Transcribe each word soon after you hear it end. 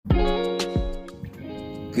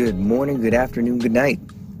Good morning, good afternoon, good night.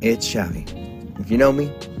 It's Xavi. If you know me,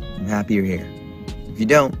 I'm happy you're here. If you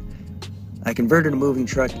don't, I converted a moving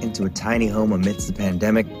truck into a tiny home amidst the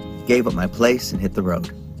pandemic, gave up my place, and hit the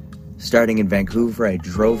road. Starting in Vancouver, I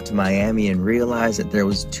drove to Miami and realized that there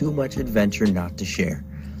was too much adventure not to share.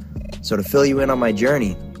 So to fill you in on my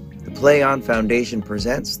journey, the Play On Foundation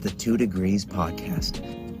presents the 2 Degrees podcast.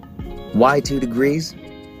 Why 2 degrees?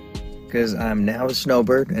 Because I'm now a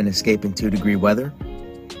snowbird and escaping 2-degree weather.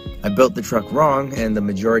 I built the truck wrong, and the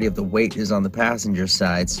majority of the weight is on the passenger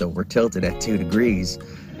side, so we're tilted at 2 degrees.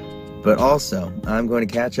 But also, I'm going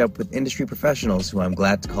to catch up with industry professionals who I'm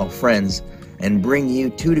glad to call friends and bring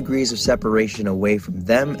you 2 degrees of separation away from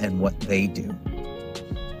them and what they do.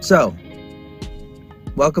 So,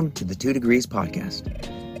 welcome to the 2 Degrees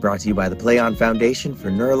podcast, brought to you by the Play On Foundation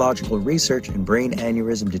for Neurological Research and Brain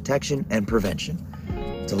Aneurysm Detection and Prevention.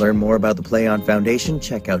 To learn more about the Play On Foundation,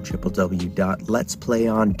 check out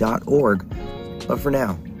www.letsplayon.org. But for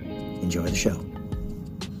now, enjoy the show.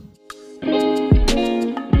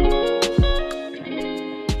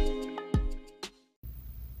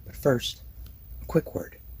 But first, a quick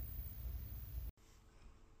word.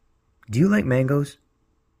 Do you like mangoes?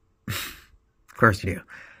 Of course you do.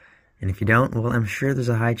 And if you don't, well, I'm sure there's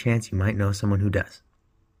a high chance you might know someone who does.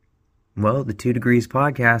 Well, the 2 Degrees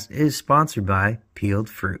podcast is sponsored by peeled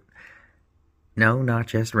fruit. No, not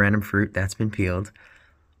just random fruit that's been peeled,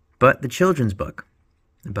 but the children's book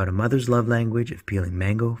about a mother's love language of peeling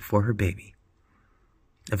mango for her baby.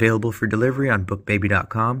 Available for delivery on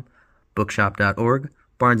bookbaby.com, bookshop.org,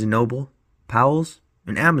 Barnes & Noble, Powell's,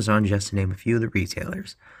 and Amazon, just to name a few of the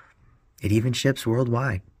retailers. It even ships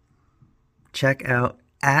worldwide. Check out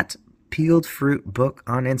 @peeledfruitbook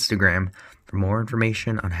on Instagram for more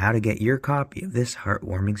information on how to get your copy of this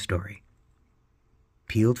heartwarming story.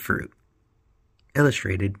 Peeled Fruit,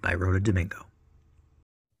 illustrated by Rhoda Domingo.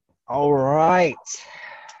 All right.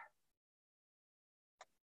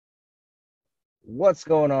 What's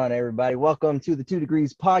going on, everybody? Welcome to the 2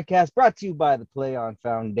 Degrees podcast, brought to you by the Play On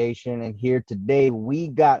Foundation. And here today, we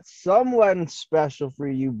got someone special for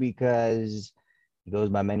you because he goes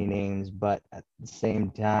by many names, but at the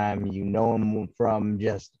same time, you know him from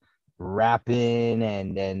just rapping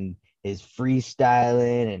and his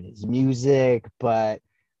freestyling and his music. But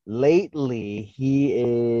lately, he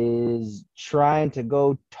is trying to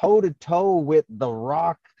go toe-to-toe with The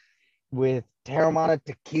Rock, with Terramana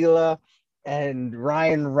Tequila, and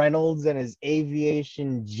Ryan Reynolds and his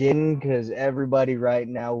aviation gin, because everybody right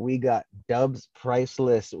now, we got Dubz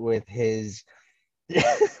Priceless with his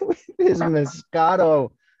his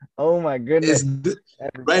Moscato. Oh my goodness.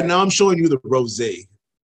 Right now, I'm showing you the rosé.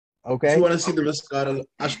 Okay. If you want to see the Moscato,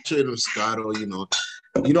 I'll show you the Moscato,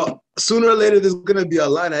 sooner or later, there's going to be a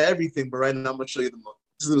line of everything, but right now, I'm going to show you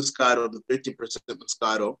this is the Moscato, the 15%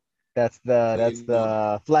 Moscato. That's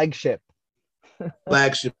the flagship.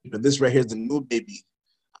 Flagship. And this right here is the new baby.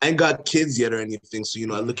 I ain't got kids yet or anything, so,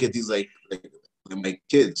 I look at these like my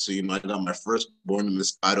kids. So, I got my firstborn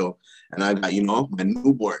Moscato, and I got, my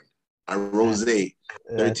newborn, my rosé,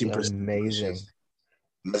 13%. That's amazing.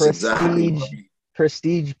 That's exactly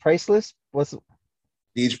Prestige Priceless? What's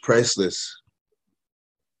Prestige Priceless?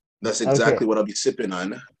 That's exactly what I'll be sipping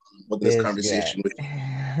on with this conversation with you.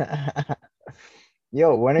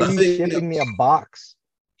 Yo, when are you shipping me a box?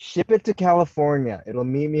 Ship it to California. It'll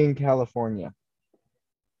meet me in California.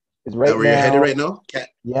 Because right where now, you're headed right now?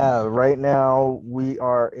 Yeah, right now we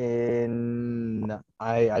are in,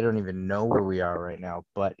 I don't even know where we are right now,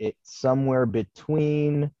 but it's somewhere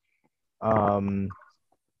between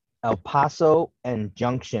El Paso and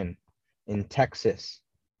Junction in Texas.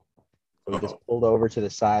 So we just pulled over to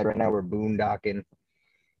the side. Right now we're boondocking.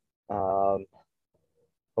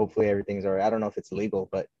 Hopefully everything's all right. I don't know if it's legal,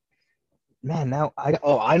 but man, now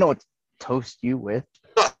I know what to toast you with.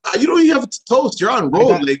 You don't even have to toast. You're on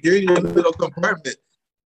road. You're in your little compartment.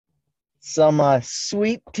 Some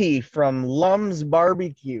sweet tea from Lum's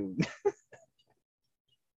Barbecue.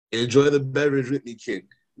 Enjoy the beverage with me, kid.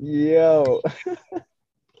 Yo.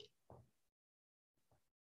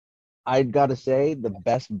 I gotta say, the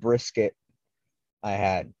best brisket I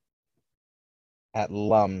had at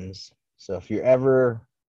Lum's. So if you're ever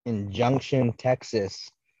in Junction, Texas,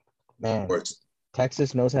 man,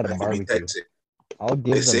 Texas knows how to barbecue. I'll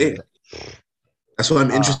give them that. That's why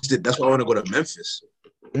I'm interested. That's why I want to go to Memphis.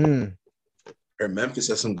 Or Memphis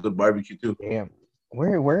has some good barbecue too. Damn.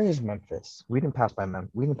 Where is Memphis? We didn't pass by Memphis.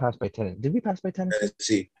 We didn't pass by Tennessee. Did we pass by Tennessee?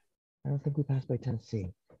 Tennessee. I don't think we passed by Tennessee.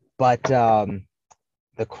 But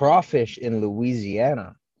the crawfish in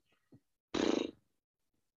Louisiana,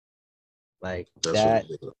 like that's that,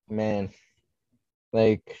 man.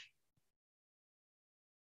 Like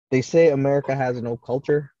they say America has no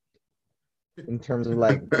culture in terms of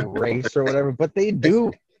like race or whatever, but they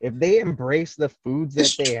do. If they embrace the foods that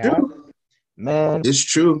It's they have, true. man, It's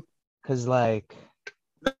true. because like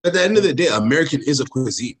At the end of the day, American is a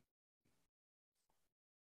cuisine.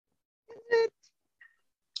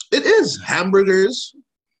 It is hamburgers,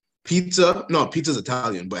 pizza. No, pizza's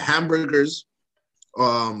Italian, but hamburgers,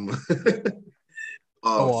 um,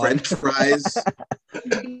 go on. French fries,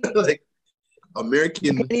 like You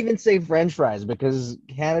American. can't even say French fries because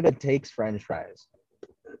Canada takes French fries.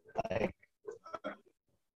 Like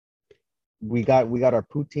we got our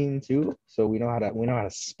poutine too, so we know how to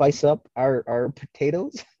spice up our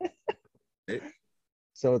potatoes. Right?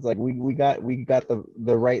 So it's like we got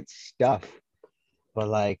the right stuff. But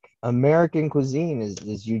like American cuisine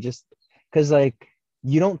is you just because like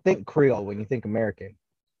you don't think Creole when you think American.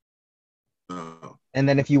 Uh, And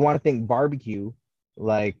then if you want to think barbecue,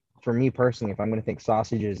 like for me personally, if I'm gonna think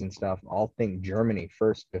sausages and stuff, I'll think Germany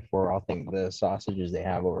first before I'll think the sausages they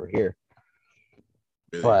have over here.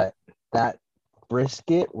 really. But that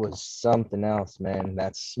brisket was something else, man.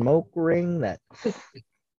 That smoke ring, that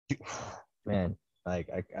man, like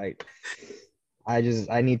I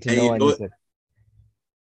need to And know. I need to.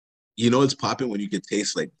 you know it's popping when you can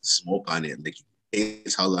taste like the smoke on it, like you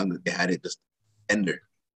taste how long they had it just tender.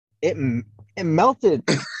 It it melted.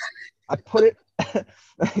 I put it,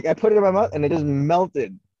 I put it in my mouth, and it just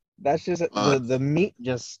melted. That's just the meat.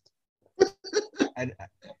 Just I,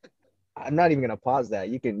 I'm not even gonna pause that.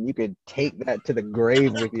 You could take that to the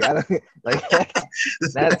grave with you. I don't like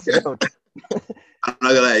that's yo, I'm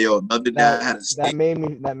not gonna lie, yo. The other day I that had a that steak. made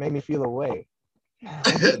me feel away.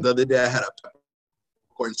 The other day I had a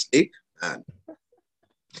peppercorn steak. And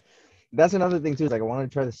That's another thing too. Is like I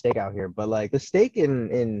wanted to try the steak out here, but like the steak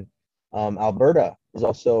in Alberta is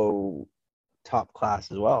also top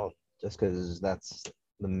class as well. Just because that's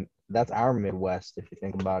our Midwest, if you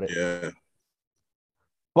think about it. yeah,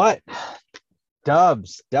 But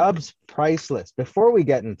Dubz, Priceless. Before we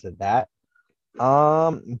get into that,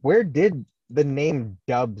 where did the name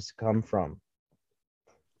Dubz come from?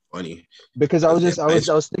 funny. Because I was Because just in I high was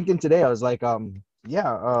I school, was thinking today, I was like,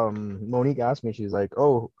 yeah, Monique asked me, she's like,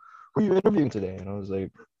 oh, who are you interviewing today? And I was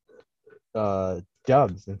like,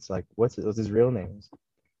 Dubz. And it's like, what's his real name?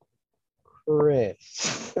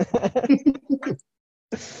 Chris.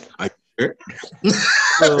 I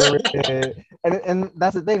sure. And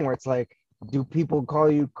that's the thing where it's like, do people call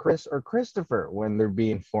you Chris or Christopher when they're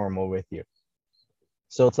being formal with you?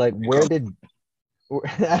 So it's like,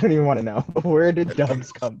 I don't even want to know. Where did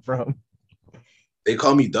Dubs come from? They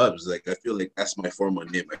call me Dubs. Like I feel like that's my formal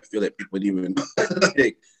name. I feel like people didn't even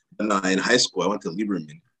like. No, in high school, I went to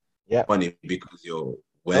Lieberman. Yeah, Funny because yo,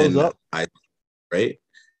 those when up. I right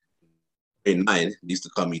grade 9, they used to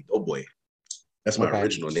call me Doughboy. That's my Okay.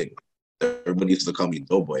 original name. Everybody used to call me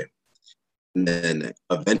Doughboy. And then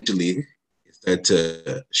eventually it started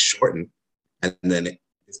to shorten, and then it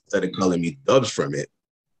started calling me Dubs from it.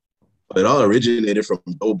 But it all originated from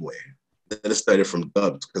Doughboy. Then it started from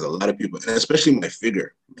Dubs because a lot of people, and especially my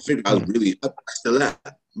figure, I was Mm. really, I still am,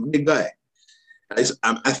 I'm a big guy.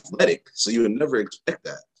 I'm athletic, so you would never expect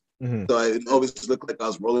that. Mm-hmm. So I always looked like I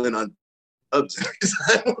was rolling on Dubs.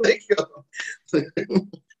 I'm like, yo.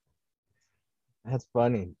 That's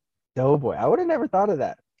funny. Doughboy. I would have never thought of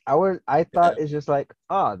that. I Yeah, thought it's just like,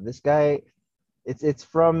 this guy, it's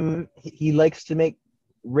from he likes to make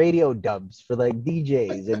radio dubs for like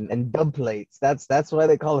DJs and dub plates. That's why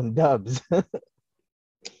they call him Dubs.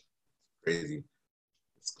 crazy.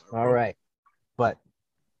 All right. But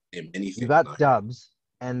And you anything. got Dubs,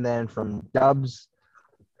 and then from Dubs,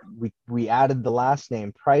 we added the last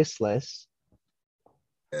name Priceless.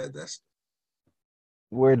 Yeah, that's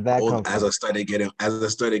Where'd that come old. from? As I started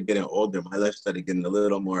getting older, my life started getting a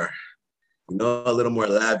little more, a little more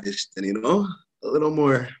lavish, and a little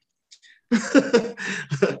more.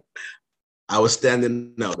 I was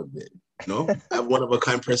standing out a bit. I have one of a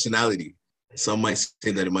kind personality. Some might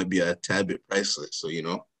say that it might be a tad bit priceless. So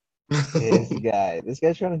This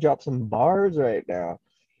guy's trying to drop some bars right now.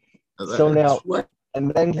 I was So like, now, what?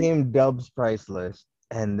 and then came Dubs Priceless,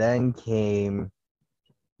 and then came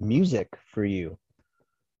music for you.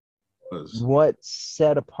 Was What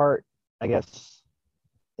set apart, I guess,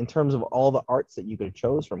 in terms of all the arts that you could have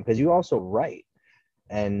chose from? Because you also write,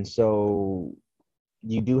 and so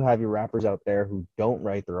you do have your rappers out there who don't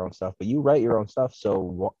write their own stuff, but you write your own stuff.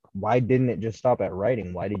 So why didn't it just stop at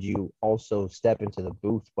writing? Why did you also step into the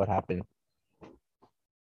booth? What happened?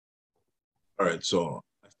 all right. So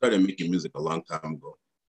I started making music a long time ago.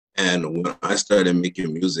 And when I started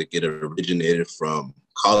making music, it originated from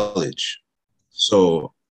college.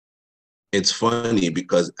 So it's funny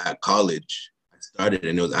because at college I started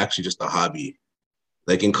and it was actually just a hobby.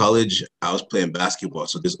 Like in college, I was playing basketball,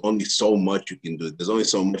 so there's only so much you can do. There's only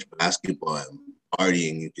so much basketball and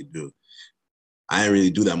partying you can do. I didn't really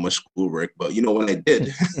do that much schoolwork, but you know what I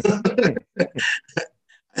did? I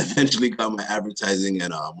eventually got my advertising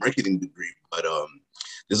and marketing degree. But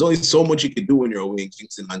there's only so much you can do when you're away in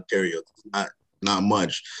Kingston, Ontario. Not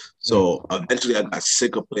much. So eventually, I got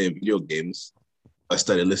sick of playing video games. I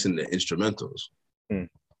started listening to instrumentals. Mm.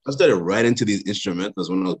 I started writing to these instrumentals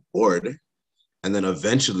when I was bored. And then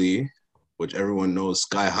eventually, which everyone knows,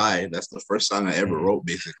 Sky High, that's the first song I ever wrote,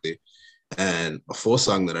 basically. And a full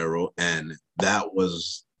song that I wrote. And that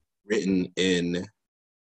was written in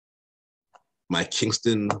my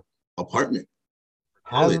Kingston apartment,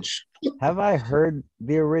 college. Have I heard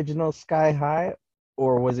the original Sky High,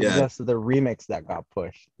 or was it just the remix that got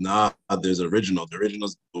pushed? Nah, there's original. The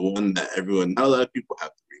original's the one that not a lot of people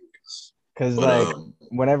have the remix. Because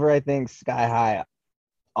whenever I think Sky High,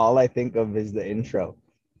 all I think of is the intro.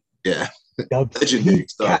 Yeah. Dubz, legendary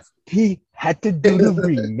stuff. He had to do the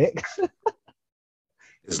remix.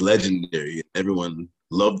 It's legendary. Everyone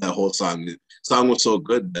loved that whole song. The song was so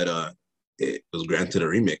good that it was granted a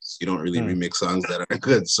remix. You don't really remix songs that are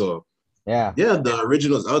good. So yeah, the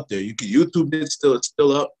original's out there. You can YouTube it, it's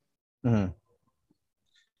still up. Mm-hmm.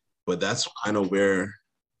 But that's kind of where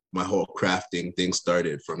my whole crafting thing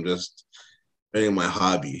started, from just writing my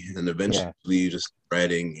hobby. And eventually you just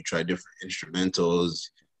writing, you try different instrumentals,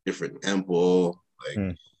 different tempo,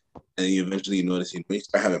 and you eventually notice you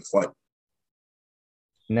start having fun.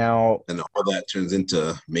 Now, and all that turns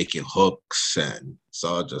into making hooks, and it's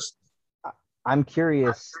all just. I'm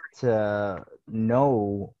curious to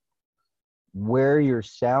know where your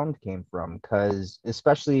sound came from, because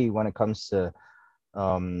especially when it comes to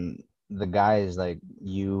the guys like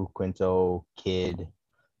you, Quinto, Kid,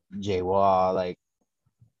 Jwa, like,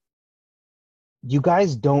 you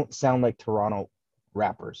guys don't sound like Toronto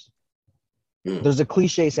rappers. There's a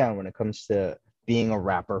cliche sound when it comes to being a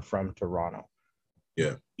rapper from Toronto.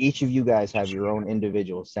 Yeah. Each of you guys have your own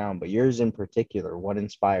individual sound, but yours in particular, what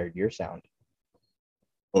inspired your sound?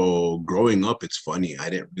 Oh, growing up, it's funny. I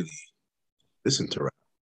didn't really listen to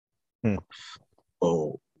rap.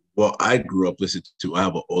 Oh, well, I grew up listening to, I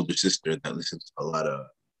have an older sister that listens to a lot of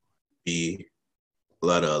B, a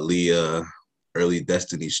lot of Aaliyah, early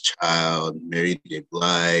Destiny's Child, Mary J.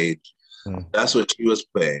 Blige. That's what she was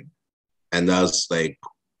playing. And that was like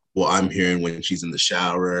what I'm hearing when she's in the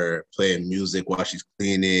shower, playing music while she's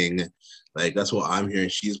cleaning. Like, that's what I'm hearing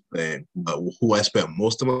she's playing. But who I spent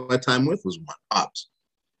most of my time with was my pops.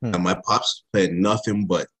 And my pops played nothing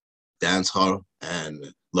but dancehall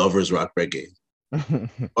and lovers rock reggae. So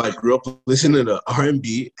I grew up listening to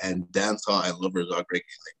R&B and dancehall and lovers rock reggae.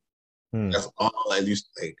 Like, that's all I used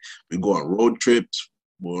to like. We go on road trips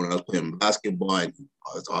when I was playing basketball, and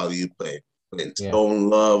that's all you play. Playing Stone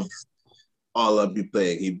Love, all I'd be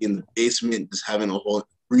playing. He'd be in the basement, just having a whole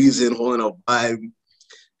breezing, holding a vibe.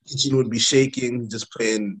 Kitchen would be shaking, just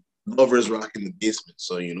playing lovers rock in the basement.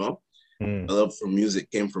 So, my love for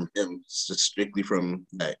music came from him. It's just strictly from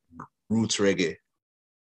that roots reggae.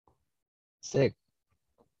 Sick.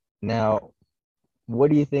 Now,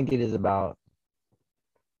 what do you think it is about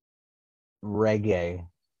reggae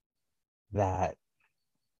that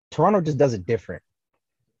Toronto just does it different?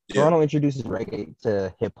 Toronto introduces reggae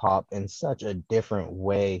to hip hop in such a different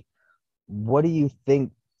way. What do you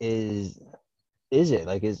think is it?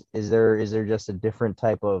 Like, is there just a different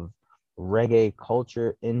type of reggae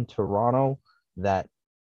culture in Toronto that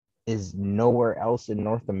is nowhere else in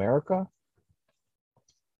North America?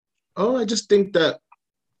 Oh, I just think that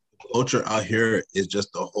culture out here is just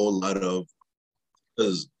a whole lot of,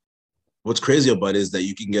 because what's crazy about it is that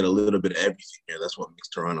you can get a little bit of everything here. That's what makes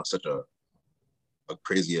Toronto such a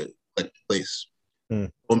crazy place. So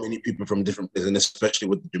many people from different places, and especially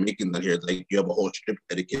with the Jamaicans out here, like, you have a whole strip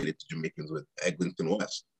dedicated to Jamaicans with Eglinton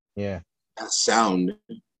West. Yeah. That sound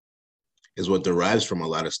is what derives from a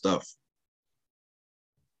lot of stuff.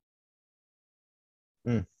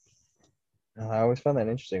 I always found that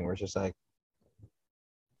interesting, where it's just like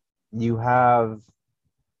you'll have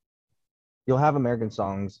American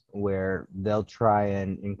songs where they'll try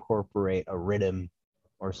and incorporate a rhythm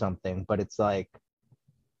or something, but it's like,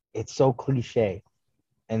 it's so cliche.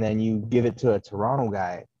 And then you give it to a Toronto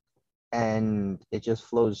guy and it just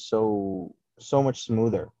flows so much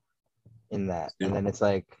smoother in that. And then it's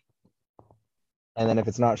like, and then if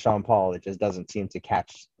it's not Sean Paul, it just doesn't seem to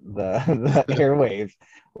catch the airwaves,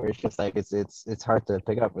 where it's just like, it's hard to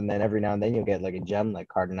pick up. And then every now and then you'll get like a gem like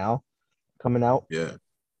Cardinal coming out. Yeah.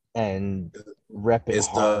 And rep it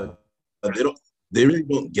hard. They they really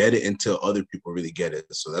don't get it until other people really get it.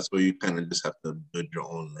 So that's where you kind of just have to build your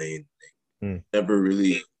own lane. Never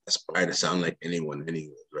really aspire to sound like anyone,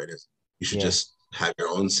 anyways, right? You should just have your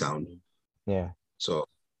own sound. Yeah. So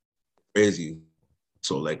crazy.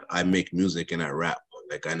 So like I make music and I rap, but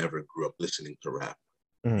like I never grew up listening to rap,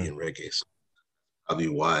 being reggae. So probably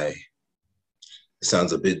why it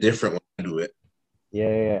sounds a bit different when I do it.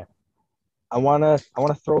 Yeah. I wanna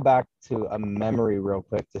throw back to a memory real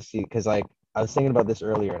quick to see, because like I was thinking about this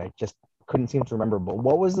earlier and I just couldn't seem to remember. But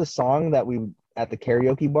what was the song that we at the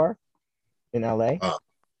karaoke bar in LA?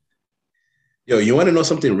 Yo, you want to know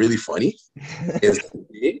something really funny?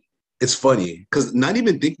 It's funny because not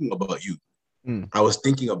even thinking about you. I was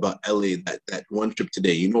thinking about LA that one trip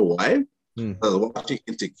today. You know why? I was watching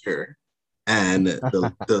Insecure, and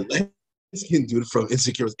the light skin dude from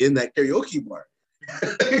Insecure was in that karaoke bar.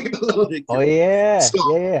 Like, oh yeah,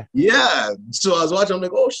 so, yeah. So I was watching. I'm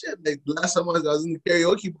like, oh shit! Like last time I was in the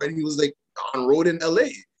karaoke bar, and he was like on road in LA.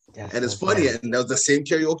 Yes, and it's funny, and that was the same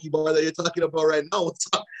karaoke bar that you're talking about right now.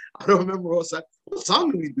 I don't remember what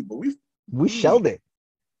song did we do, but we shelled it.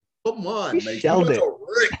 Come on, we shelled it.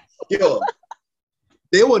 Yo,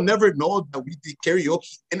 they will never know that we did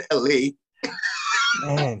karaoke in LA.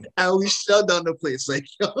 Man, and we shut down the place. Like,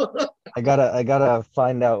 I gotta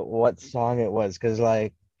find out what song it was, because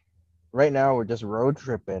like right now we're just road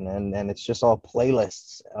tripping, and it's just all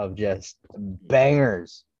playlists of just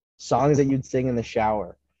bangers, songs that you'd sing in the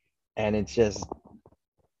shower, and it's just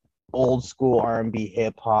old school R&B,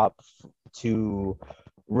 hip hop to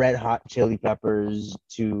Red Hot Chili Peppers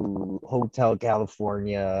to Hotel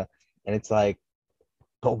California, and it's like,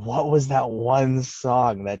 but what was that one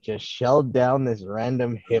song that just shelled down this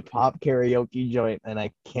random hip hop karaoke joint? And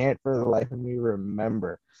I can't for the life of me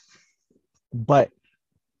remember. But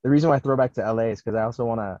the reason why I throw back to LA is because I also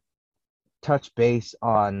want to touch base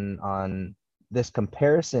on this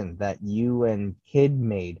comparison that you and Kid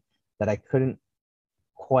made that I couldn't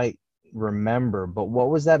quite remember. But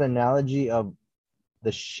what was that analogy of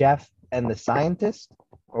the chef and the scientist?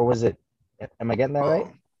 Or was it, am I getting that right?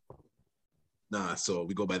 Nah, so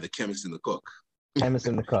we go by the chemist and the cook. Chemist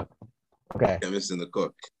and the cook. Okay. Chemist and the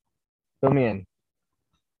cook. Fill me in.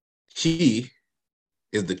 He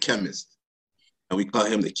is the chemist. And we call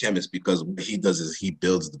him the chemist because what he does is he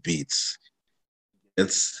builds the beats.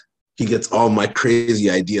 He gets all my crazy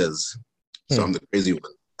ideas. So I'm the crazy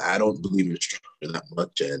one. I don't believe in structure that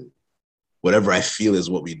much. And whatever I feel is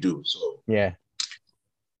what we do. So yeah.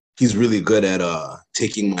 He's really good at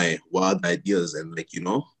taking my wild ideas and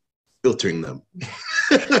filtering them.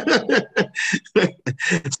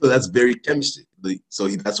 So that's very chemistry. So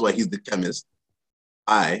that's why he's the chemist.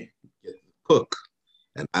 I get the cook,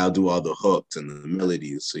 and I'll do all the hooks and the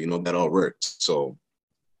melodies. So that all works. So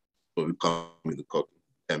we call me the cook,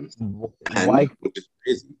 chemist. Why? Which is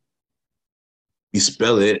crazy. We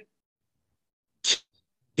spell it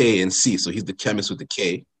K and C. So he's the chemist with the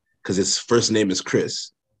K because his first name is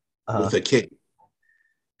Chris with a K,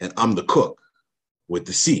 and I'm the cook with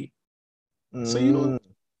the C. So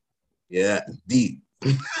yeah, deep.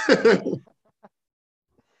 I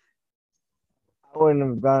wouldn't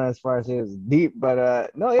have gone as far as it was deep,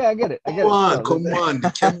 but no, yeah, I get it. Come on,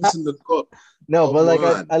 the chemist and the cook. No, but like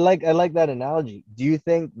I like that analogy. Do you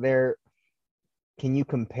think can you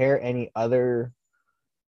compare any other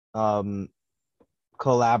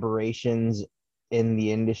collaborations in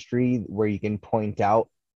the industry where you can point out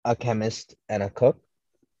a chemist and a cook?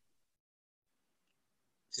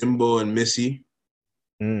 Timbo and Missy.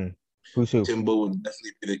 Who's who? Timbo would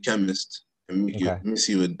definitely be the chemist, and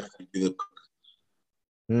Missy would definitely be the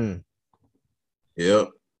cook. Yep.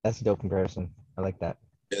 That's a dope comparison. I like that.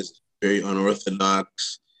 It's very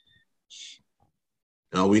unorthodox.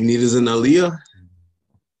 And all we need is an Aaliyah.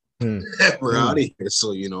 We're out of here.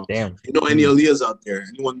 So, Damn. Any Aaliyahs out there,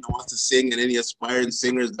 anyone that wants to sing, and any aspiring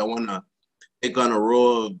singers that want to take on a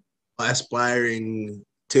role of aspiring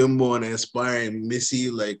Timbo and aspiring Missy,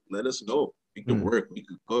 let us know. We can work. We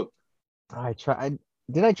can cook.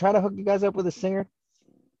 Did I try to hook you guys up with a singer?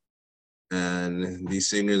 And these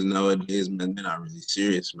singers nowadays, man, they're not really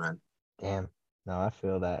serious, man. Damn. No, I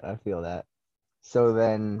feel that. So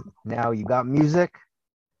then now you got music,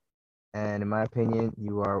 and in my opinion,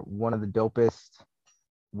 you are one of the dopest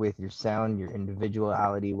with your sound, your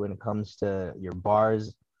individuality when it comes to your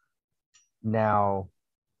bars. Now,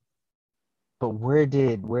 but where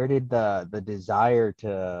did the desire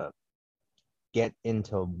to get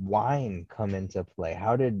into wine come into play?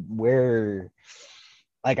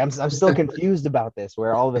 I'm still confused about this,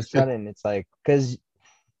 where all of a sudden it's like, because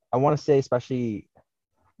I want to say, especially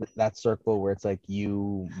that circle where it's like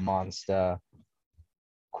you, Monsta,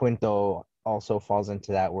 Quinto, also falls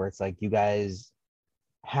into that where it's like you guys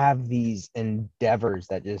have these endeavors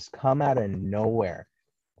that just come out of nowhere.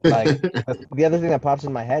 Like the other thing that pops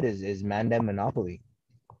in my head is Mandem Monopoly.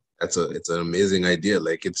 It's an amazing idea.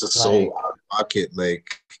 Like it's just Like so out of pocket. Like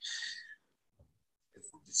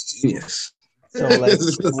it's genius. so like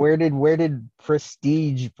where did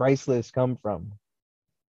prestige priceless come from?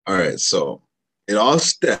 All right, so it all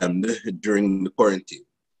stemmed during the quarantine.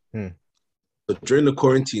 Hmm. So during the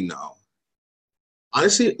quarantine now,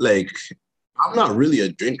 honestly, like I'm not really a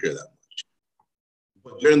drinker that much.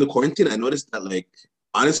 But during the quarantine, I noticed that like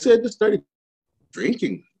honestly, I just started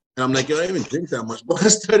drinking. And I'm like, yo, I don't even drink that much, but I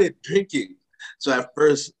started drinking. So at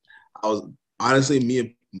first, I was honestly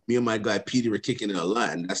me and my guy Petey were kicking it a lot,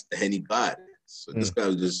 and that's the Henny God. So Hmm. this guy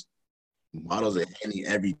was just bottles of Henny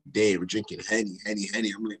every day. We're drinking Henny, Henny,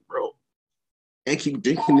 Henny. I'm like, bro, can't keep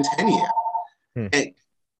drinking this Henny. Hmm. Can't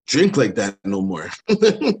drink like that no more.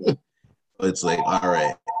 So it's like, all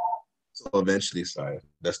right. So eventually, sorry,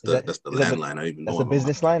 that's Is the that that's the is that the landline. I don't even that's know the what I'm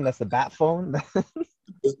business line? That's the bat phone?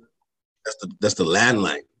 that's the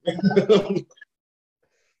landline.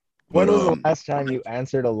 When But was the last time you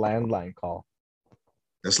answered a landline call?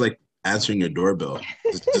 that's like answering your doorbell.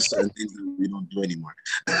 Just certain things that we don't do anymore.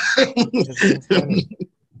 That's so funny.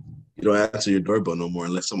 You don't answer your doorbell no more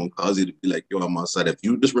unless someone calls you to be like, yo, I'm outside. If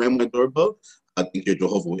you just rang my doorbell, I think you're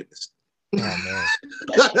Jehovah's Witness. Oh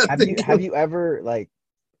man. Have you ever like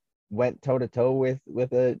went toe to toe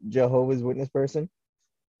with a Jehovah's Witness person?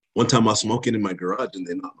 One time I was smoking in my garage and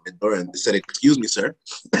they knocked my door and they said, excuse me, sir.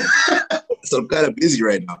 So I'm kind of busy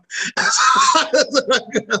right now.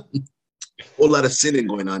 Whole lot of sinning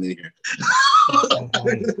going on in here. So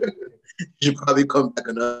funny. You should probably come back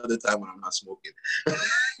another time when I'm not smoking.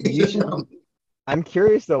 You should. I'm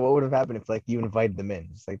curious though, what would have happened if like you invited them in?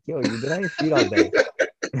 It's like, yo, you've been on your feet all day.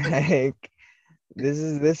 Like this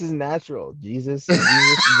is natural. Jesus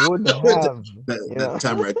would have, that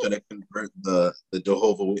time where I tried to convert the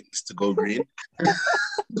Jehovah Witness to go green.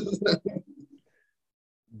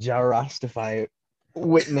 Jarostify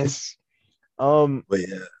witness. But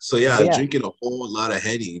yeah, so yeah, I But was yeah, drinking a whole lot of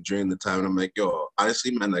Henny during the time. And I'm like, yo,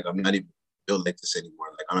 honestly, man, like I'm not even built like this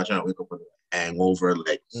anymore. Like I'm not trying to wake up with a hangover.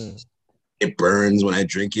 Like mm. it burns when I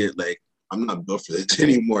drink it. Like I'm not built for this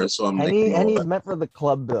anymore. So I'm like, you know Henny is what? meant for the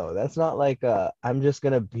club though. That's not like I'm just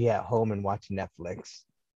gonna be at home and watch Netflix.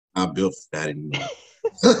 I'm not built for that anymore.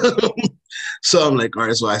 So I'm like, all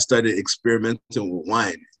right. So I started experimenting with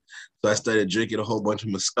wine. So I started drinking a whole bunch of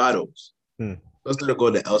Moscatos. Hmm. So I started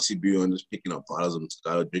going to LCB and just picking up bottles of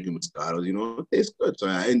Moscato, drinking Moscatos. You know, it tastes good. So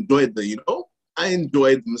I enjoyed I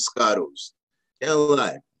enjoyed the Moscatos. Can't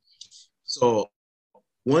lie. So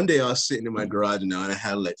one day I was sitting in my garage now and I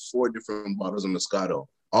had like 4 different bottles of Moscato,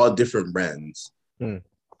 all different brands. Hmm.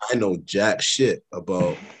 I know jack shit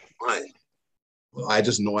about wine. Well, I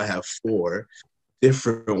just know I have 4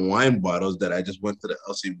 different wine bottles that I just went to the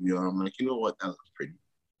LCB and I'm like, you know what? That looks pretty.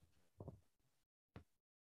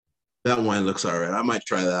 That wine looks all right. I might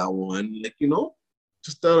try that one. Like,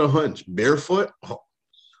 just out of hunch. Barefoot? Oh,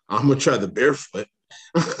 I'm going to try the barefoot.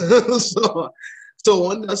 so, so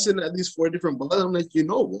one day I'm sitting at these 4 different bottles. I'm like, you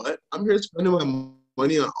know what? I'm here spending my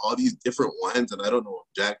money on all these different wines and I don't know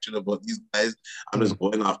jack shit about these guys. I'm just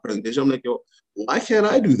going off presentation. I'm like, yo, why can't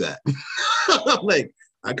I do that? I'm like,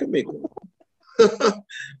 I could make one.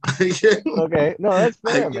 Okay, no, that's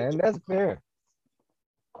I fair, can, man. That's fair.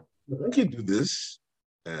 I can do this.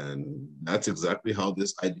 And that's exactly how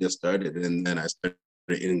this idea started. And then I started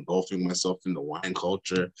engulfing myself in the wine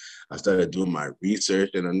culture. I started doing my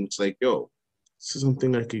research and I'm just like, yo, this is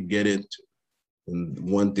something I could get into. And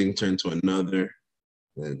one thing turned to another,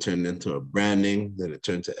 then it turned into a branding, then it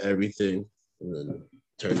turned to everything, and then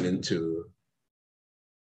turned into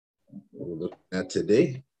what we're looking at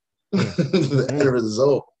today. The end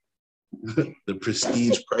result, the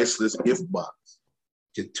prestige priceless gift box.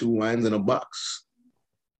 Get 2 wines in a box.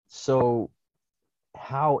 So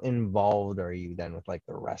how involved are you then with like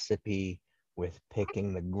the recipe, with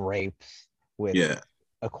picking the grapes, with Yeah.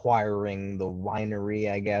 acquiring the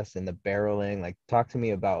winery, I guess, and the barreling? Like, talk to me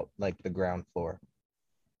about like the ground floor.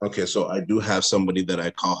 Okay, so I do have somebody that I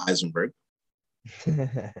call Heisenberg.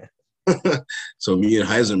 So me and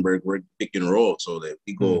Heisenberg work pick and roll so that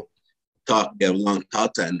we go talk, have long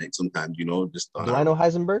talks at night sometimes, just on Do I our know own.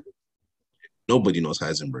 Heisenberg? Nobody knows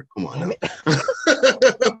Heisenberg. Come on Damn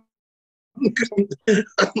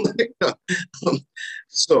now.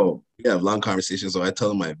 So we have long conversations. So I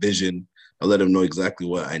tell him my vision. I let him know exactly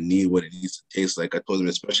what I need, what it needs to taste like. I told him,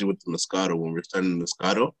 especially with the Moscato, when we're starting the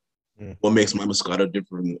Moscato, what makes my Moscato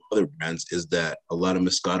different from other brands is that a lot of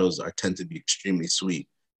Moscatos tend to be extremely sweet.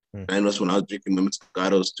 I noticed when I was drinking my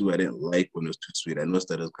Moscatos too, I didn't like when it was too sweet. I noticed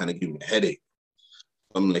that it was kind of giving me a headache.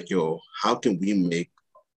 I'm like, yo, how can we make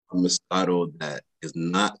a Moscato that is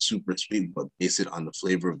not super sweet, but base it on the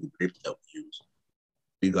flavor of the grape that we use?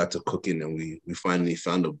 We got to cooking and we finally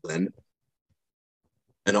found a blend.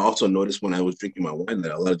 And I also noticed when I was drinking my wine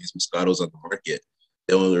that a lot of these Moscatos on the market,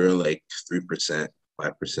 they only earn like 3%,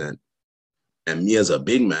 5%. And me as a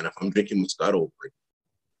big man, if I'm drinking Moscato, like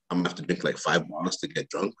I'm gonna have to drink like 5 bottles to get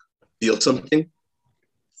drunk, feel something.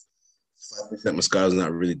 5% Moscato is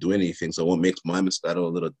not really doing anything. So what makes my Moscato a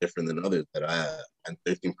little different than others that I'm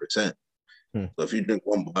 13%. So if you drink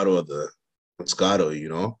one bottle of the Moscato,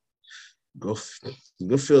 go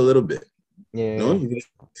go feel a little bit. Yeah. You can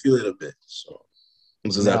feel a little bit. So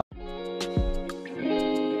this is Now-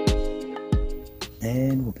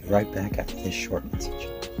 And we'll be right back after this short message.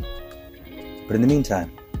 But in the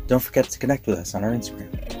meantime, don't forget to connect with us on our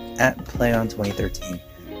Instagram at PlayOn2013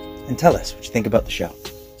 and tell us what you think about the show.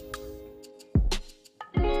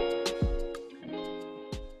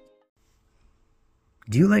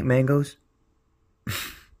 Do you like mangoes?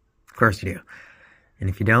 Of course you do. And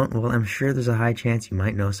if you don't, well, I'm sure there's a high chance you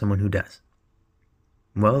might know someone who does.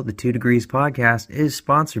 Well, the 2 Degrees podcast is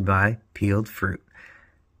sponsored by peeled fruit.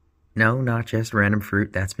 No, not just random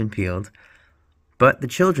fruit that's been peeled, but the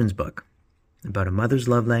children's book about a mother's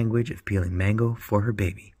love language of peeling mango for her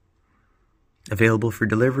baby. Available for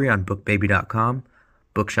delivery on bookbaby.com,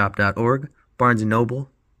 bookshop.org, Barnes & Noble,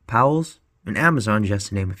 Powell's, and Amazon, just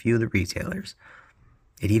to name a few of the retailers.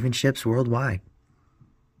 It even ships worldwide.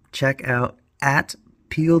 Check out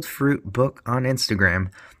 @PeeledFruitBook on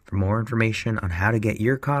Instagram for more information on how to get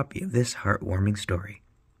your copy of this heartwarming story.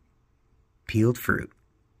 Peeled Fruit.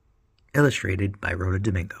 Illustrated by Rhoda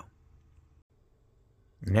Domingo.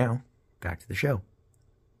 Now, back to the show.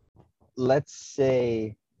 Let's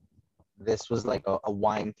say this was like a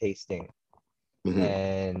wine tasting,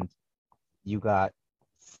 and you got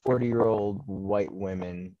 40-year-old white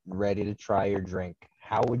women ready to try your drink.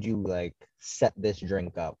 How would you like set this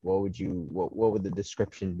drink up? What would the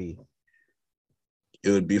description be? It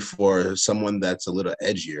would be for someone that's a little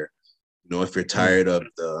edgier. If you're tired of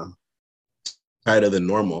the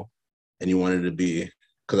normal and you wanted to be,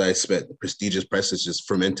 because I expect prestigious Priceless just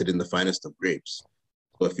fermented in the finest of grapes.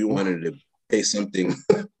 So if you wanted to taste something,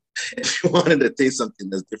 if you wanted to taste something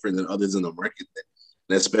that's different than others in the market,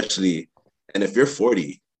 and especially, and if you're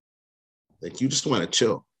 40, like you just want to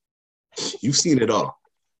chill. You've seen it all.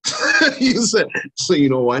 You said, so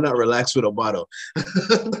why not relax with a bottle?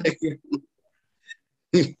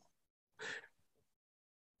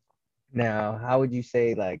 Now, how would you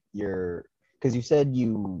say like because you said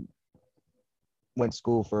you went to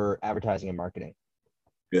school for advertising and marketing.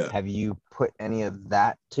 Yeah. Have you put any of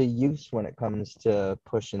that to use when it comes to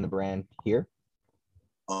pushing the brand here?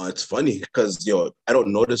 It's funny because I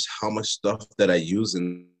don't notice how much stuff that I use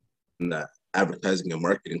in that advertising and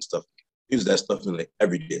marketing stuff. I use that stuff in like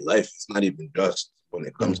everyday life. It's not even just when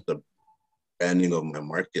it comes to branding of my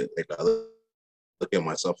market. Like I look at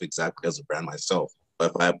myself exactly as a brand myself.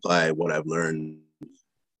 But if I apply what I've learned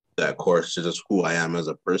that course to just who I am as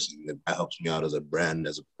a person, that helps me out as a brand,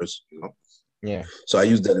 as a person, Yeah. So I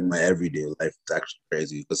use that in my everyday life. It's actually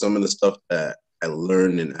crazy because some of the stuff that I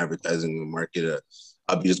learned in advertising and marketing,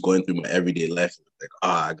 I'll be just going through my everyday life and like,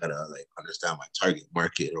 I gotta like understand my target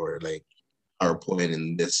market or like PowerPoint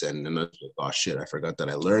and this and then it's like, oh shit, I forgot that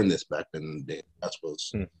I learned this back in the day. That's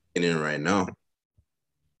what's in right now.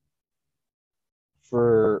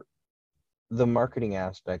 For the marketing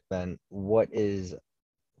aspect, then, what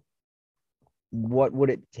would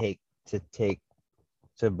it take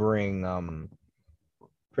to bring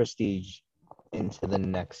Prestige into the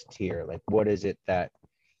next tier? Like, what is it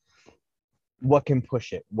what can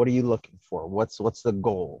push it? What are you looking for? What's the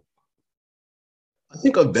goal? I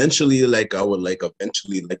think eventually, like I would like to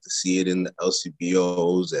see it in the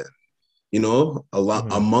LCBOs and a lot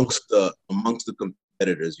amongst the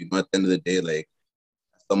competitors. At the end of the day, like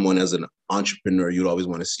someone as an entrepreneur, you'd always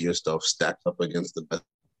want to see your stuff stacked up against the best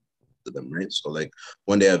of them, right? So like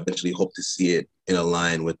one day I eventually hope to see it in a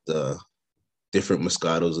line with the different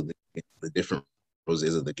Moscatos of the different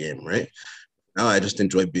rosés of the game, right? Now I just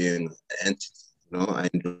enjoy being an entity, I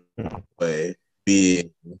enjoy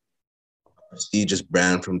being a prestigious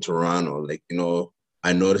brand from Toronto. Like,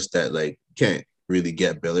 I noticed that like you can't really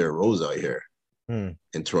get Bel Air Rose out here. In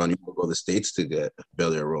Toronto, you can go to the States to get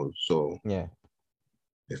Bel Air Rose. So yeah,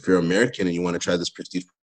 if you're American and you want to try this prestige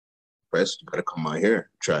press, you gotta come out here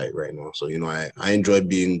and try it right now. So, I enjoy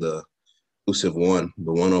being the exclusive one,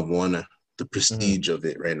 the one of one, the prestige of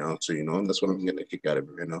it right now. So, that's what I'm gonna kick out of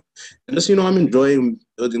it right now. And just, I'm enjoying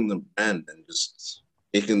building the brand and just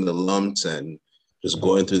taking the lumps and just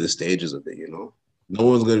going through the stages of it, you know. No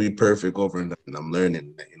one's gonna be perfect overnight, and I'm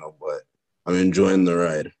learning that, you know, but I'm enjoying the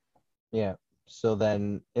ride. Yeah. So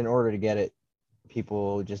then, in order to get it,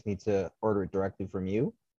 people just need to order it directly from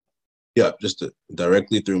you. Yeah,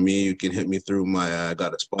 directly through me. You can hit me through my I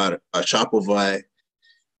got a spot Shopify,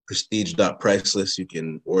 Priceless. You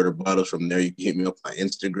can order bottles from there. You can hit me up on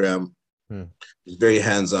Instagram. It's very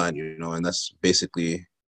hands-on, you know, and that's basically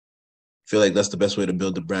I feel like that's the best way to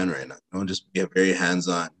build the brand right now. You know, just be very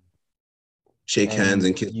hands-on. Shake hands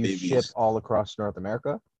and kiss you babies. ship all across North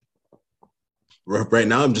America? Right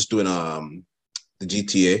now I'm just doing the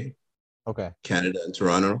GTA. Okay. Canada and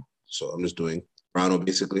Toronto. So I'm just doing Toronto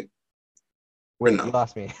basically. Wait, you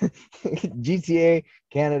lost me. GTA,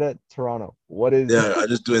 Canada, Toronto. What is? Yeah, I'm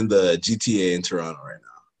just doing the GTA in Toronto right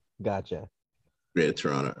now. Gotcha. Greater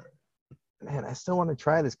Toronto. Man, I still want to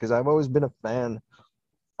try this because I've always been a fan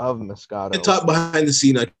of Moscato. I talk behind the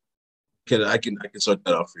scene. I can sort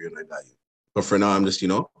that out for you, and I got you. But for now, I'm just, you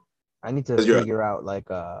know. I need to figure out like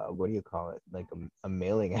what do you call it? Like a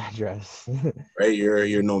mailing address. Right,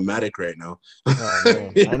 you're nomadic right now. Oh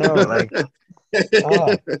man, I know.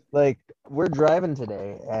 Like we're driving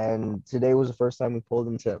today, and today was the first time we pulled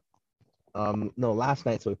into last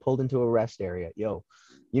night. So we pulled into a rest area. Yo,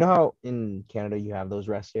 you know how in Canada you have those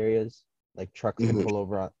rest areas, like trucks can pull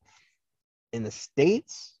over on. In the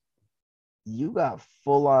States, you got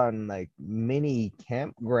full on like mini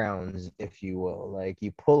campgrounds, if you will. Like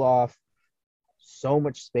you pull off, so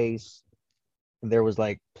much space. There was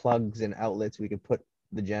like plugs and outlets we could put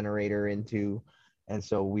the generator into, and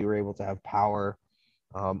so we were able to have power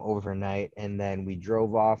overnight. And then we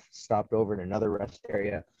drove off, stopped over in another rest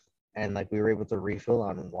area, and like we were able to refill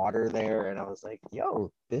on water there. And I was like,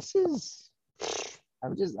 yo, this is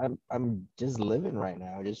I'm just living right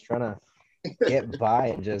now, just trying to get by,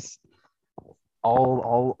 and just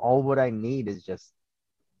all what I need is just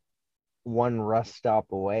one rest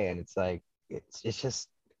stop away. And it's like it's just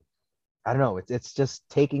I don't know, it's just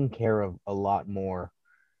taking care of a lot more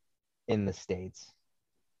in the States.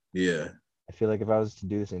 Yeah. I feel like if I was to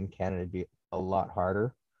do this in Canada, it'd be a lot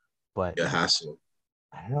harder. But a hassle.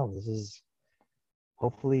 I don't know. This is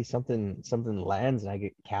hopefully something lands and I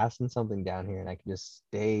get casting something down here and I can just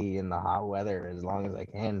stay in the hot weather as long as I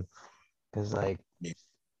can. Because like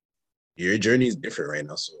your journey is different right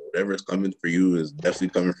now. So whatever's coming for you is definitely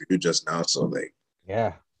coming for you just now. So like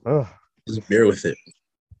yeah. Just bear with it.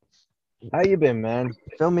 How you been, man?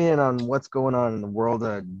 Fill me in on what's going on in the world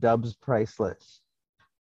of Dubz Priceless.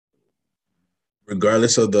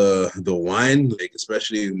 Regardless of the wine, like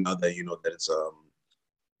especially now that you know that it's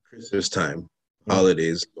Christmas time,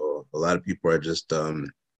 holidays, so a lot of people are just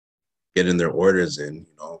getting their orders in.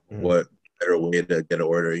 You know, what better way to get an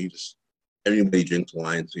order? Everybody drinks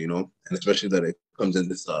wine, so you know, and especially that it comes in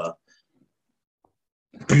this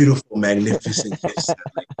beautiful, magnificent gift set,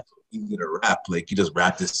 like so easy to wrap. Like you just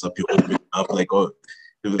wrap this up, you open it up, like you're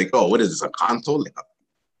like, oh, what is this? A console? Like a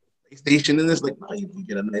PlayStation in this? Like, no, you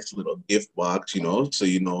get a nice little gift box, you know. So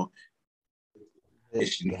you know,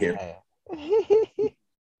 here. It's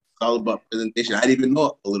all about presentation. I didn't even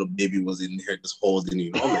know a little baby was in here just holding,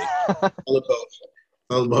 you know, like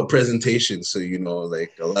all about presentation. So you know,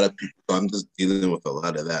 like a lot of people, I'm just dealing with a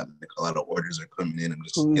lot of that. Like a lot of orders are coming in. I'm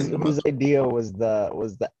just whose idea was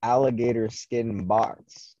the alligator skin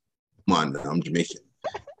box? Come on, now, I'm Jamaican.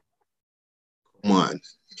 Come on.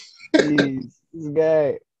 Jeez, this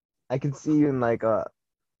guy, I can see you in like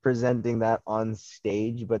presenting that on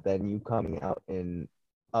stage, but then you coming out in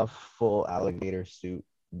a full alligator suit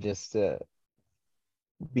just to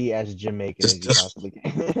be as Jamaican as you possibly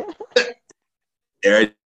can.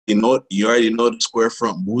 You already know the square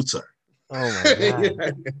front boots are. Oh my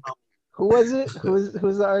god. Who was it? Who's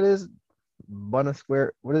the artist? Bun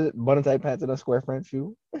tight pants and a square front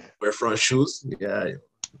shoe? Square front shoes? Yeah.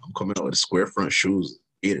 I'm coming out with square front shoes.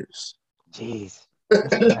 Eaters. Jeez.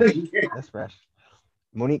 That's fresh.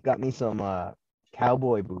 Monique got me some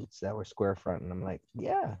cowboy boots that were square front, and I'm like,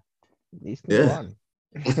 yeah, these can go on.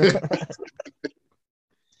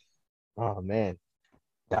 Oh man.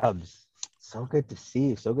 Dubz. So good to see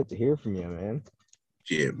you. So good to hear from you, man.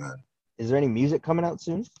 Yeah, man. Is there any music coming out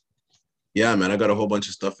soon? Yeah, man. I got a whole bunch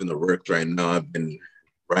of stuff in the works right now. I've been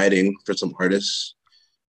writing for some artists.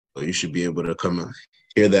 So you should be able to come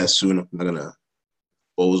hear that soon. I'm not gonna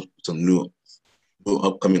expose some new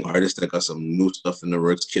upcoming artists that got some new stuff in the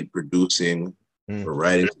works, kid producing, we're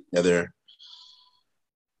writing together.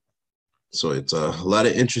 So it's a lot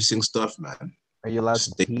of interesting stuff, man. Are you allowed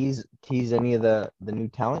to tease any of the new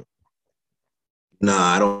talent?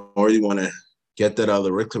 Nah, I don't really want to get that out of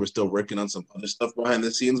the way because we're still working on some other stuff behind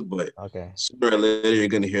the scenes. But Okay. sooner or later, you're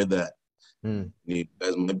gonna hear that. Hmm. You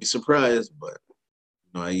guys might be surprised, but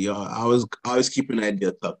I always keep an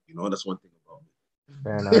idea tucked. That's one thing about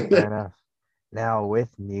Fair enough. Fair me. enough. Now with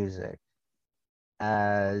music,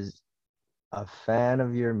 as a fan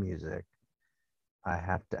of your music, I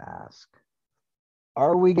have to ask,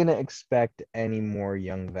 are we gonna expect any more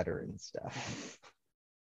young veteran stuff?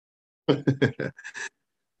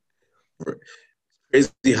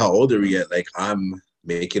 Crazy how old are we at? Like I'm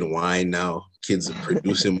making wine now. Kids are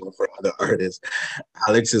producing more for other artists.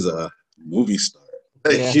 Alex is a movie star.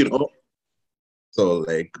 Like, Yeah. So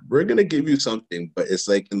like we're gonna give you something, but it's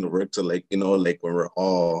like in the work to like, like when we're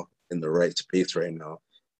all in the right space right now,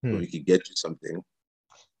 so Hmm. we could get you something. But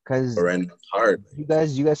Because right now it's hard. you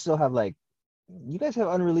guys still have like you guys have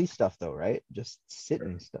unreleased stuff though, right? Just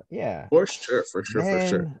sitting stuff. Yeah. For sure, for sure, for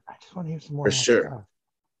sure. Man, I just want to hear some more For of that sure. stuff.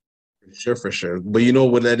 For sure, for sure. But you know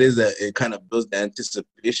what that is? That it kind of builds the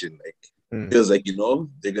anticipation. Like Hmm. feels like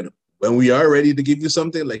they're gonna when we are ready to give you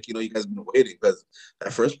something. Like you guys been waiting because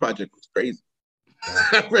that first project was crazy. Yeah.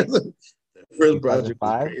 that first project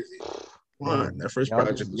was 2005. crazy. Come on, Man, that first y'all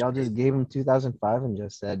project just was y'all crazy. just gave him 2005 and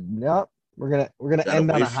just said, nope, we're gonna Gotta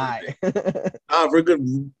end on wait a for a high. bit. We're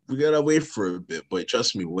good. We gotta wait for a bit, but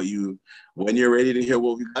trust me, when you're ready to hear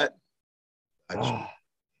what we got, Ah,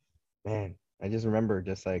 man, I just remember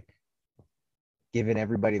just like giving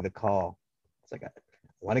everybody the call. It's like I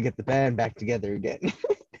want to get the band back together again.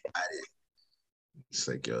 it's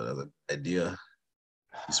like that's an idea.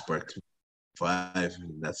 You sparked 5.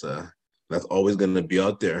 That's always gonna be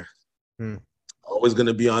out there. Hmm. Always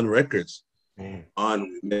gonna be on records. Man.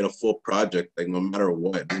 We made a full project. Like no matter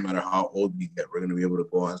what, no matter how old we get, we're gonna be able to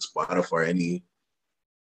go on Spotify,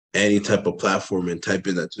 any type of platform, and type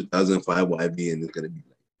in that 2005 YB, and it's gonna be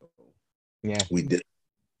like, oh, Yeah. we did.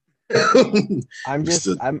 I'm We just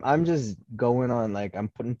still, I'm just going on like I'm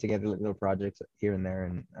putting together like little projects here and there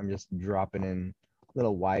and I'm just dropping in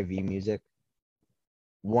little YV music.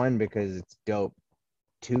 One because it's dope.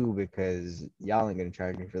 Two because y'all ain't gonna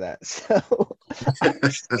charge me for that. So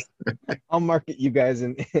I'll market you guys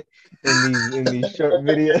in these short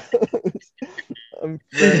videos. I'm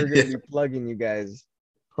forever gonna be plugging you guys.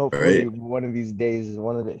 Hopefully right, one of these days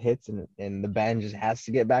one of it hits and the band just has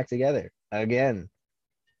to get back together again.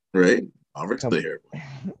 right. We're Come, still here.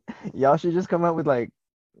 y'all should just come out with like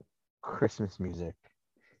Christmas music.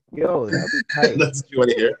 Yo, that would be tight. That's what you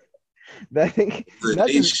want to hear. That The not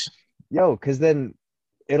just niche. because then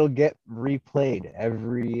it'll get replayed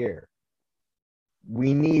every year.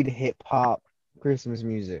 We need hip hop Christmas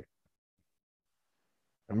music.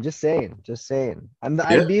 I'm just saying, just saying. I'm the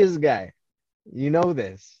Yeah, ideas guy. You know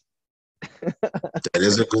this. that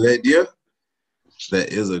is a good idea.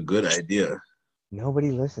 That is a good idea.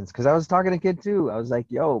 Nobody listens because I was talking to kid too. I was like,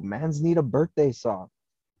 "Yo, mans need a birthday song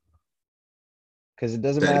because it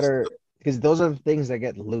doesn't That is matter because those are the things that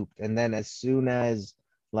get looped, and then as soon as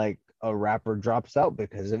like a rapper drops out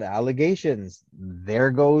because of allegations,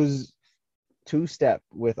 there goes Two Step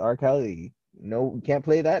with R. Kelly. No, we can't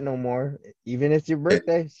play that no more. Even if it's your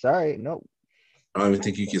birthday. Sorry, no. I don't even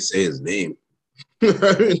think you can say his name. I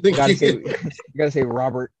don't even You think gotta you say can. you gotta say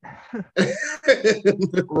Robert I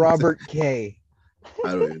Robert K.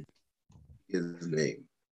 don't even think his name.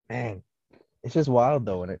 Man, it's just wild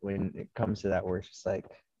though when it comes to that where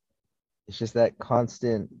it's just that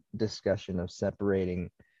constant discussion of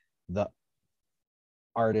separating the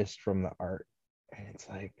artist from the art. And it's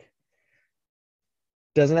like,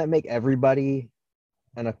 doesn't that make everybody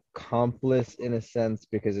an accomplice in a sense?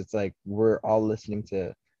 Because it's like we're all listening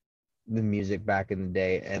to the music back in the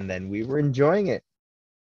day and then we were enjoying it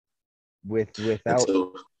without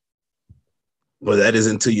Until, well, that is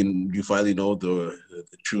until you finally know the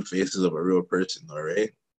true faces of a real person. All right.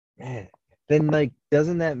 man. Then like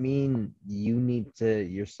doesn't that mean you need to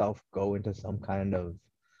yourself go into some kind of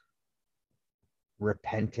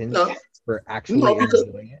repentance No, for actually no, because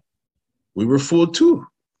enjoying it? we were fooled too.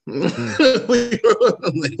 Hmm. So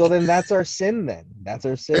Like, then that's our sin then. That's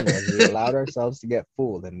our sin was we allowed ourselves to get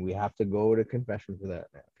fooled and we have to go to confession for that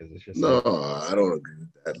now because it's just no, like I don't agree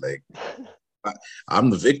with that. Like, I'm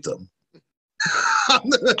the victim.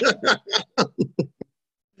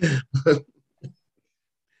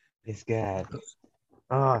 this guy.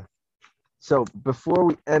 Ah, so before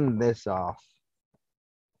we end this off,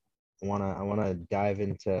 I wanna dive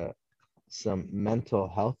into some mental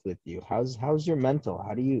health with you. How's your mental?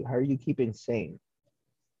 How are you keeping sane?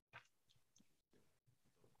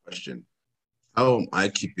 Question: how am I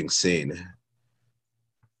keeping sane?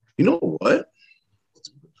 You know what?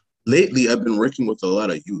 Lately, I've been working with a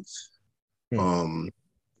lot of youth. Hmm. Um,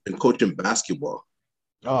 been coaching basketball.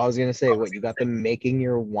 Oh, I was gonna say, what, you got them making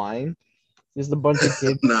your wine? Just a bunch of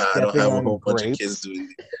kids Nah, I don't stepping have a on whole bunch of kids grapes.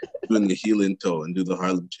 doing the healing toe and do the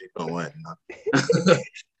Harlem Shake on wine. Nah.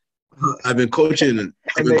 I've been coaching. I've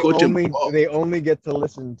And been coaching ball. they only get to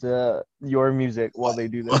listen to your music while they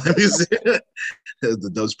do that. The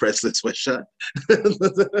Dubz Priceless sweatshot.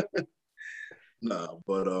 Nah,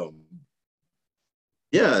 but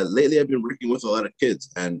yeah, lately I've been working with a lot of kids,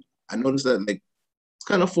 and I noticed that like it's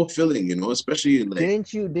kind of fulfilling, you know, especially like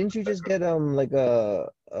Didn't you just get like a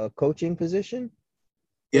coaching position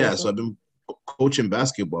for yeah. like So I've been coaching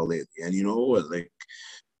basketball lately, and you know what, like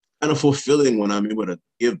kind of fulfilling when I'm able to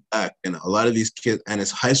give back, and a lot of these kids, and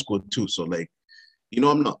it's high school too. So like, you know,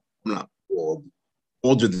 I'm not old,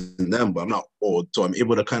 older than them, but I'm not old, so I'm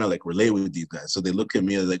able to kind of like relate with these guys. So they look at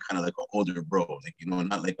me as like kind of like an older bro, like you know,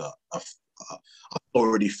 not like a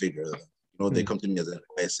authority figure. You know, they come to me as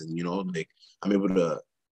advice, and you know, like I'm able to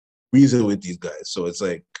reason with these guys. So it's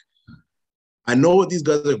like I know what these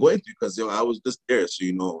guys are going through because you know I was just there. So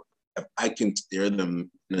you know, if I can steer them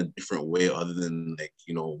in a different way other than like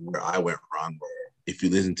you know where I went wrong. Or if you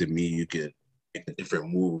listen to me, you can make a different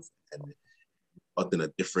move and result in a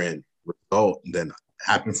different result than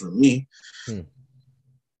happened for me. Hmm.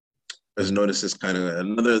 I just noticed this kind of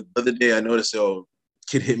another the other day. I noticed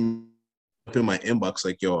kid hit me up in my inbox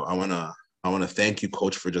like yo, I wanna thank you,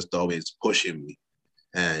 coach, for just always pushing me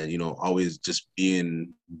and you know always just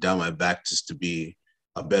being down my back just to be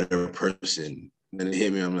a better person. And then it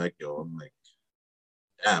hit me. I'm like,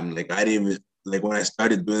 damn, like I didn't even like when I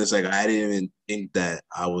started doing this, like I didn't even think that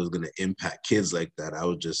I was gonna impact kids like that. I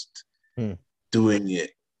was just Hmm. doing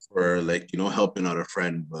it for like, you know, helping out a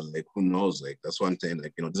friend. But like who knows? Like that's what I'm saying.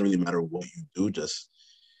 Like, you know, it doesn't really matter what you do, just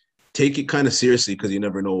take it kind of seriously because you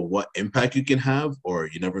never know what impact you can have or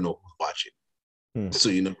you never know who's watching. Hmm. So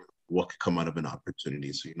you never know what could come out of an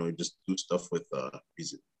opportunity. So, you know, you just do stuff with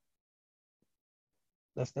reason.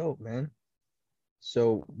 That's dope, man.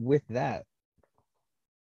 So with that,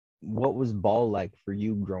 what was ball like for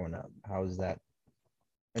you growing up? How was that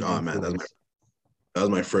an Oh man, influence? that was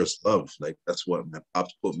my first love. Like that's what my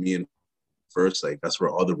pops put me in first. Like that's where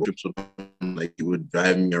all the trips would come. Like he would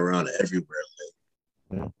drive me around everywhere.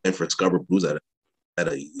 Hmm. And for Scarborough Blues at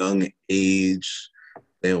a young age,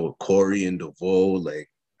 then with Corey and DeVoe, like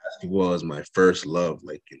basketball was my first love.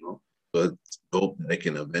 Like, you know. So it's dope that I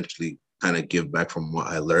can eventually kind of give back from what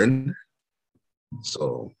I learned.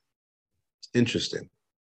 So it's interesting.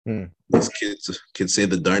 Hmm. These kids can say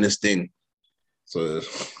the darnest thing. So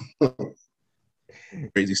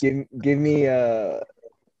crazy stuff. Give me an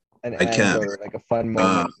I end can't. or like a fun Uh,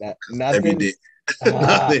 moment that every nothing. day.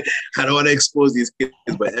 Ah, Nothing. I don't want to expose these kids,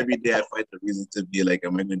 but every day I find a reason to be like,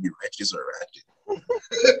 am I going to be righteous or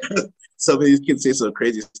ratchet? Some of these kids say some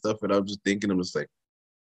crazy stuff, and I'm just thinking, I'm just like,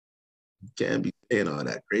 you can't be saying all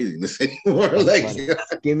that craziness anymore. that's Like,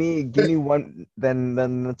 funny. Give me one. Then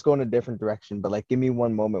let's go in a different direction. But like, give me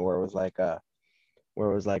one moment where it was like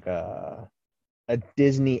a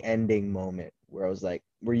Disney ending moment where I was like,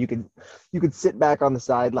 where you could sit back on the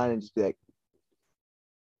sideline and just be like,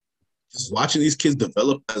 just watching these kids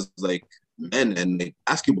develop as like men and like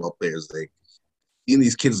basketball players, like seeing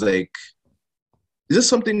these kids like it's just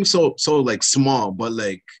something so like small, but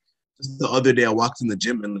like just the other day I walked in the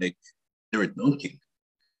gym and like they were dunking.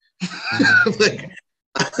 Like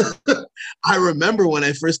I remember when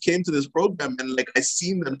I first came to this program and like I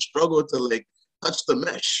seen them struggle to like touch the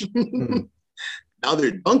mesh. hmm, Now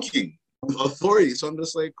they're dunking with authority. So I'm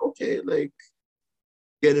just like, okay, like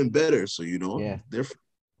getting better. So you know, yeah, they're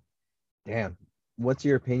damn. What's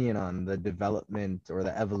your opinion on the development or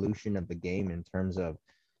the evolution of the game in terms of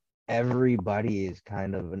everybody is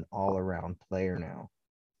kind of an all around player now?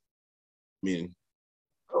 I mean,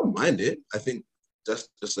 I don't mind it. I think just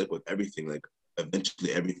like with everything, like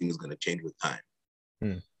eventually everything is gonna change with time.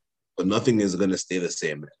 Hmm. But nothing is gonna stay the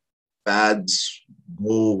same. Fads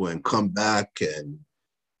go and come back, and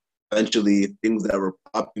eventually things that were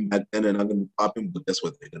popping back then are not gonna be popping. But guess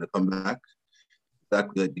what? They're gonna come back.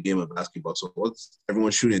 Exactly like the game of basketball. So what's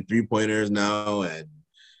everyone's shooting 3 pointers now, and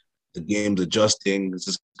the game's adjusting. It's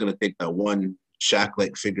just gonna take that one Shaq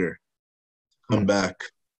like figure come Hmm. back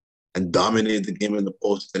and dominate the game in the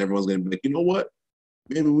post, and everyone's gonna be like, you know what?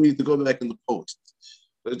 Maybe we need to go back in the post.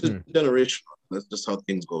 But it's just Hmm. generational. That's just how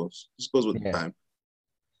things go. It just goes with the Yeah. time.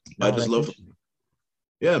 I No, just that's love, interesting.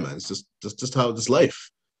 yeah, man. It's just how this life.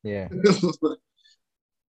 Yeah.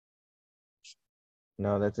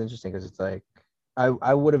 No, that's interesting because it's like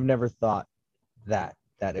I would have never thought that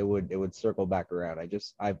it would circle back around.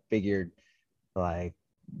 I figured like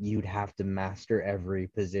you'd have to master every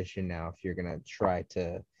position now if you're gonna try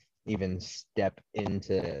to even step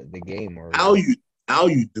into the game or Now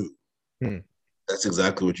you do. Hmm. That's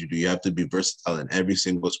exactly what you do. You have to be versatile in every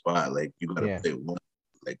single spot. Like you gotta Yeah. play one.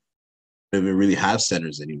 Like we don't even really have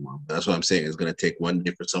centers anymore. But that's what I'm saying. It's gonna take one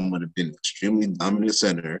day for someone to be an extremely dominant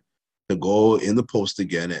center to go in the post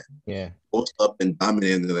again and Yeah. post up and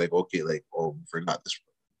dominate. And they're like, okay, like oh, we forgot this.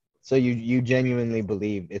 So you genuinely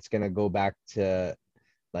believe it's gonna go back to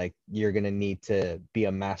like you're gonna need to be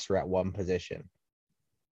a master at one position.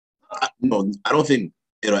 No, I don't think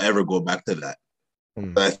it'll ever go back to that.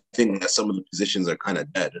 Hmm. But I think that some of the positions are kind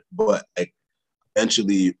of dead. But like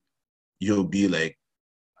eventually you'll be like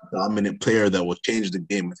a dominant player that will change the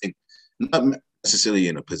game. I think not necessarily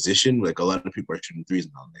in a position. Like a lot of people are shooting threes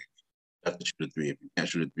now. Like you have to shoot a three. If you can't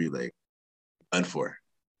shoot a three, like done for.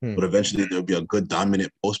 Hmm. But eventually there'll be a good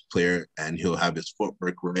dominant post player and he'll have his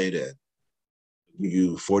footwork right and give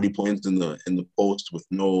you 40 points in the post with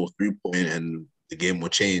no 3 point and the game will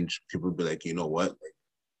change. People will be like, you know what?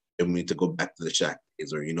 Like we need to go back to the Shaq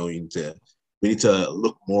days, or we need to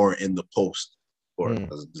look more in the post for Hmm.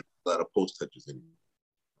 because there's a lot of post touches in.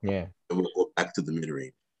 Yeah. And we'll go back to the mid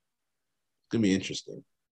range. It's gonna be interesting.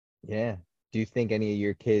 Yeah. Do you think any of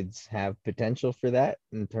your kids have potential for that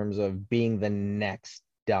in terms of being the next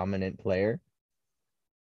dominant player?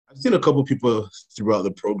 I've seen a couple people throughout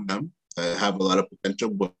the program that have a lot of potential,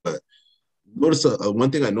 but notice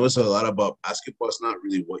one thing I notice a lot about basketball is not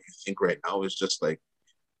really what you think right now. It's just like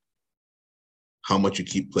how much you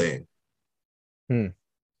keep playing. Hmm.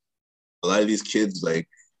 A lot of these kids, like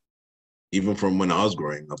even from when I was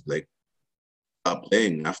growing up, like stop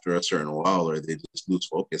playing after a certain while, or they just lose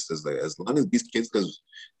focus. It's like as long as these kids, because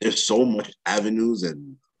there's so much avenues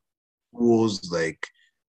and schools, like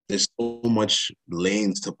there's so much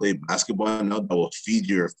lanes to play basketball now that will feed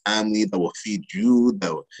your family, that will feed you,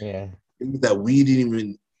 Yeah. that we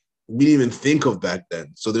didn't even think of back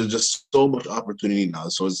then. So there's just so much opportunity now.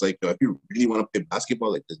 So it's like if you really want to play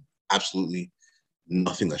basketball, like there's absolutely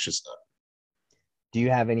nothing that should stop. Do you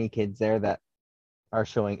have any kids there that are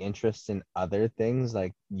showing interest in other things?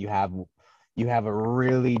 Like you have a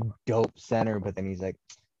really dope center, but then he's like,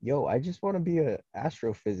 yo, I just want to be a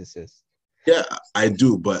astrophysicist. Yeah, I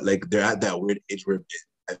do, but like they're at that weird age where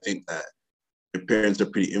I think that their parents are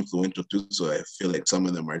pretty influential too. So I feel like some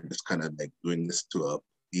of them are just kind of like doing this to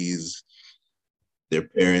appease their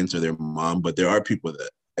parents or their mom. But there are people that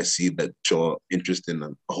I see that show interest in a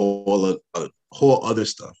whole other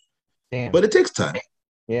stuff. Damn. But it takes time.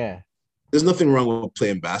 Yeah. There's nothing wrong with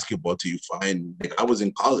playing basketball till you find. Like I was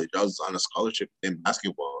in college, I was on a scholarship in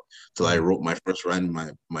basketball till I wrote my first run in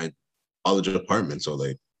my college apartment. So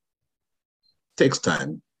like, it takes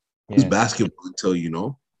time. Use Yeah. basketball until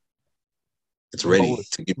it's What ready was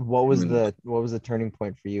to give what was you the turning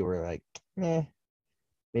point for you where like,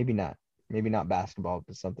 maybe not. Maybe not basketball,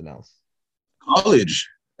 but something else. college.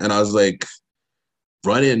 And I was like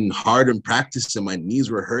running hard in practice, and my knees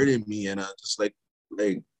were hurting me, and I was just like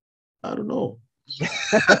I don't know.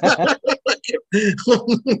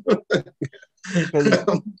 Because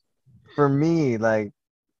for me, like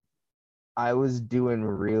I was doing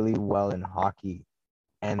really well in hockey.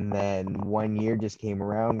 And then one year just came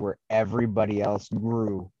around where everybody else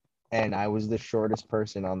grew and I was the shortest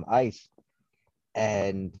person on the ice.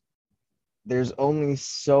 And there's only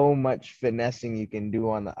so much finessing you can do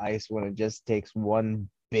on the ice when it just takes one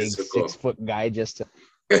big Physical. 6-foot guy just to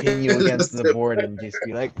pin you against the board and just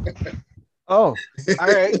be like, oh, all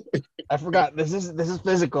right. I forgot. This is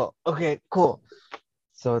physical. Okay, cool.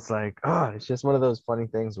 So it's like, it's just one of those funny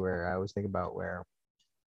things where I always think about where,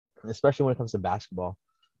 especially when it comes to basketball,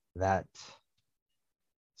 that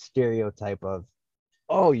stereotype of,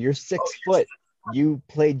 oh, you're 6 foot, you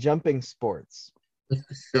play jumping sports.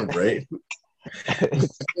 Right.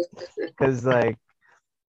 Because like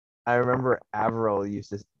I remember Avril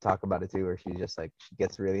used to talk about it too, where she just like she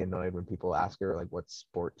gets really annoyed when people ask her like what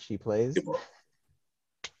sport she plays.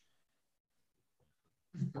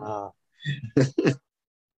 I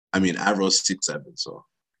mean, Avro's 6'7", so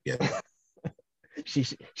yeah. She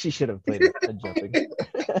should have played a jumping.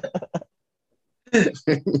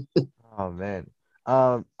 Oh man.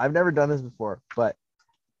 I've never done this before, but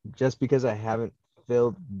just because I haven't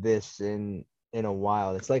filled this in a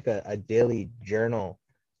while, it's like a daily journal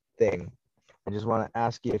thing. I just want to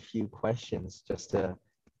ask you a few questions just to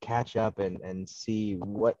catch up and see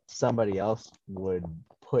what somebody else would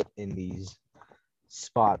put in these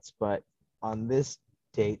spots. But on this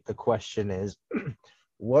date, the question is,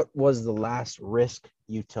 what was the last risk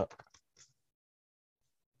you took?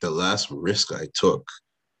 The last risk I took,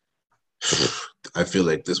 I feel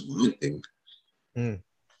like this one thing. Mm.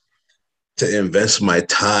 To invest my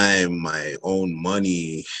time, my own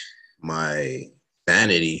money, my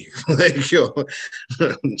sanity, like yo,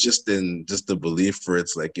 just the belief for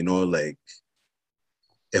it's like, like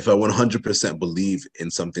if I 100% believe in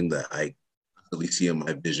something that I really see in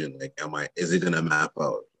my vision, like is it gonna map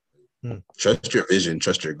out? Trust your vision,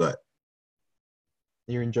 trust your gut.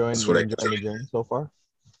 You're enjoying That's what I can the tell you. journey so far?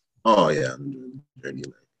 Oh yeah, I'm enjoying the journey.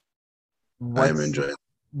 I am What's enjoying.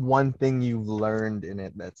 one thing you've learned in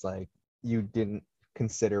it that's like you didn't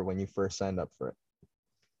consider when you first signed up for it?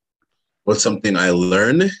 What's something I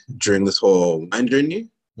learned during this whole wine journey?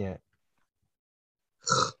 Yeah.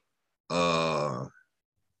 Uh,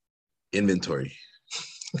 Inventory.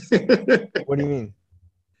 What do you mean?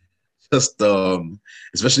 Just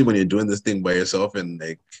especially when you're doing this thing by yourself, and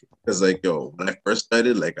like, because like yo, when I first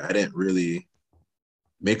started, like I didn't really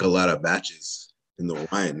make a lot of batches in the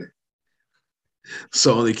wine,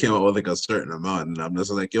 so I only came out with like a certain amount, and I'm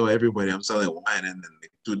just like, yo, everybody, I'm selling wine, and then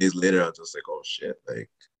like 2 days later, I was just like, oh shit, like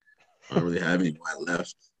I don't really have any wine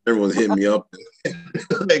left. Everyone's hitting me up,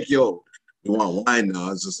 and like, yo, you want wine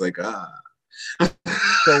now? It's just like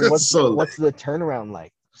So so what's like the turnaround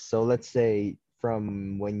like? So let's say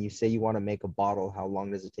from when you say you want to make a bottle, how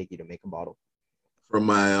long does it take you to make a bottle? for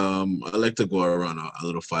my I like to go around a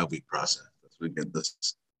little 5 week process. That's we get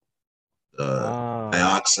this Ah,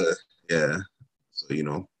 dioxa, yeah. So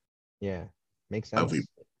yeah, makes 5 week.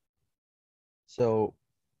 sense. So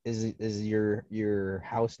is your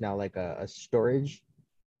house now like a storage,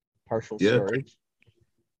 partial Yeah, storage?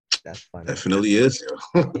 That's funny. definitely is.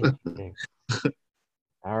 Yo. Interesting.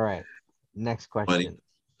 All right. Next Money. question.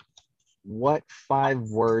 What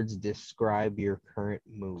 5 words describe your current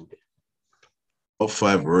mood? What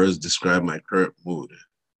 5 words describe my current mood?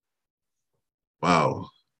 Wow.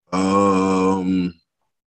 Um,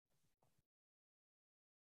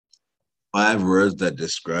 5 words that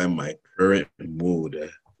describe my current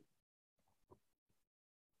mood.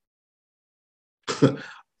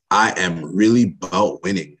 I am really about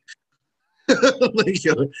winning. Like,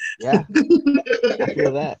 yo. Yeah, I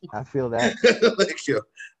feel that. I feel that. Like, yo,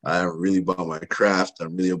 I'm really about my craft.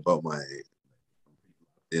 I'm really about my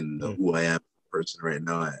Hmm, who I am person right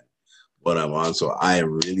now and what I'm on. So I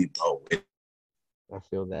am really about winning. I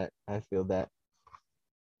feel that. I feel that.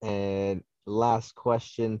 And last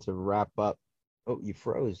question to wrap up. Oh, you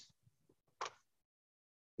froze.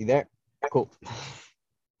 You there? Cool.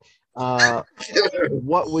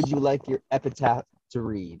 What would you like your epitaph to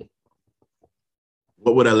read?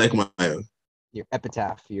 What would I like my Your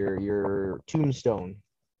epitaph, your tombstone.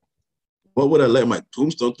 What would I like my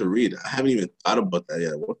tombstone to read? I haven't even thought about that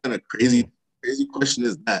yet. What kind of Hmm. crazy question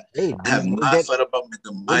is that? Hey, I have not thought about my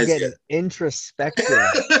we're demise getting yet. introspective.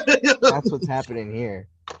 That's what's happening here.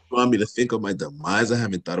 You want me to think of my demise? I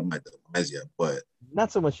haven't thought of my demise yet, but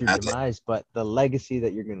Not so much your I demise, but the legacy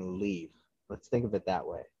that you're gonna leave. Let's think of it that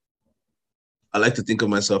way. like to think of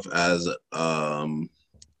myself as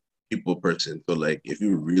people person. So like if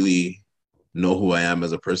you really know who I am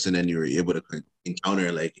as a person and you're able to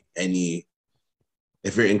encounter like any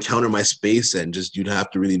if you encounter my space and just you'd have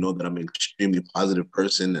to really know that I'm an extremely positive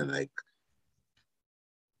person and like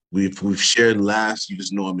we've shared laughs, you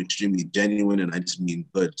just know I'm extremely genuine and I just mean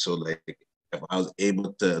good. So like if I was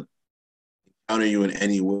able to encounter you in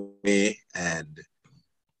any way and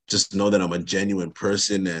just know that I'm a genuine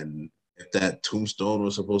person and if that tombstone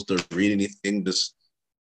was supposed to read anything, just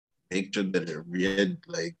make sure that it read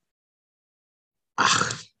like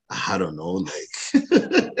I don't know,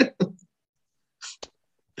 like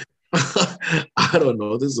I don't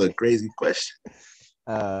know. This is a crazy question.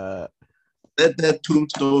 Uh, Let that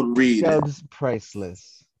tombstone read. Dubz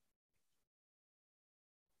Priceless.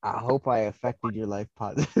 I hope I affected your life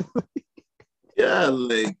positively. Yeah,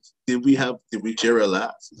 like did we share a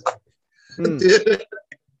laugh? Hmm.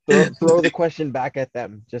 Throw the question back at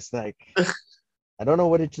them. Just like I don't know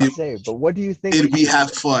what it should say, but what do you think? Did we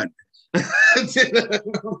have fun?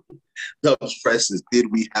 That was Priceless.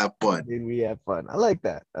 Did we have fun? Did we have fun? I like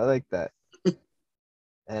that. I like that.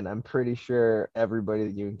 And I'm pretty sure everybody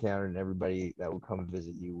that you encountered and everybody that would come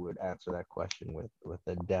visit you would answer that question with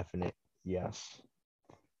a definite yes.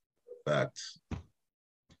 Facts.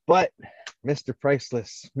 But Mr.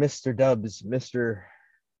 Priceless, Mr. Dubz, Mr.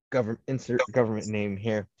 Government insert government name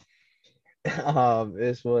here.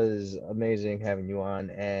 This was amazing having you on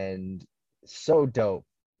and so dope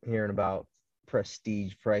hearing about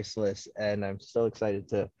Prestige Priceless. And I'm so excited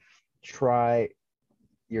to try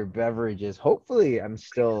your beverages. Hopefully, I'm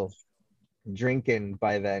still drinking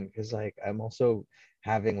by then because like I'm also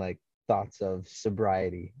having like thoughts of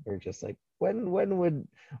sobriety or just like when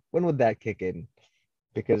would that kick in?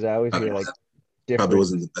 Because I always hear like Probably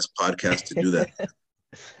wasn't the best podcast to do that.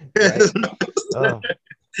 Oh,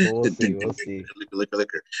 we'll see. We'll see.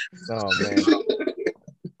 Liquor. Oh man.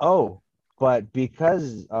 Oh, but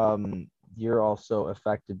because you're also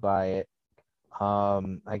affected by it,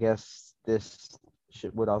 I guess this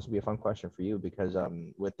would also be a fun question for you because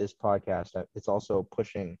with this podcast, it's also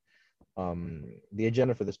pushing the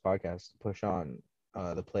agenda for this podcast to push on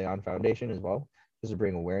the Play On Foundation as well, just to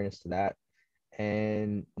bring awareness to that.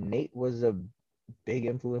 And Nate was a big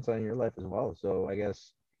influence on your life as well. So I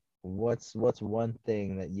guess what's one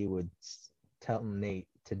thing that you would tell Nate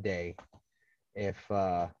today if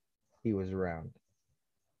he was around?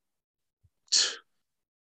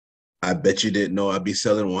 I bet you didn't know I'd be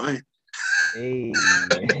selling wine. Hey.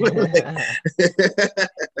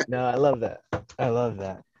 No, I love that. I love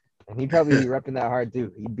that. And he'd probably be repping that hard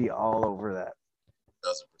too. He'd be all over that.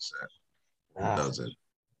 1,000%.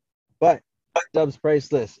 But Dubz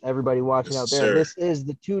Priceless, everybody watching out there. Sir. This is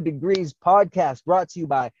the 2 Degrees podcast brought to you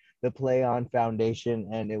by the Play On Foundation.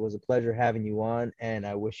 And it was a pleasure having you on. And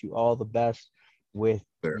I wish you all the best with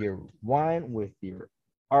your wine, with your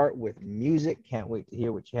art, with music. Can't wait to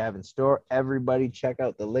hear what you have in store. Everybody check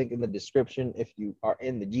out the link in the description if you are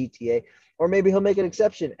in the GTA, or maybe he'll make an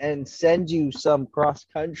exception and send you some cross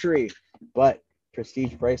country, but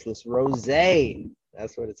Prestige Priceless Rosé.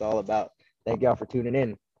 That's what it's all about. Thank y'all for tuning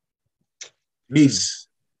in. Peace.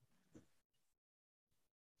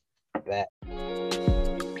 That.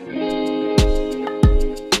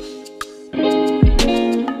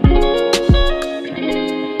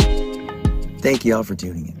 Thank you all for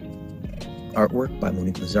tuning in. Artwork by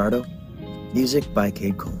Monique Lizardo. Music by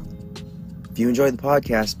Cade Cole. If you enjoyed the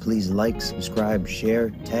podcast, please like, subscribe,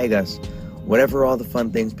 share, tag us, whatever all the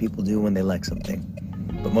fun things people do when they like something.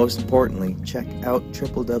 But most importantly, check out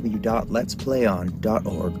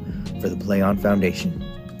www.letsplayon.org for the Play On Foundation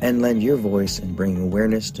and lend your voice in bringing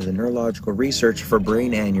awareness to the neurological research for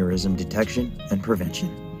brain aneurysm detection and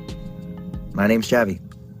prevention. My name's Xavi.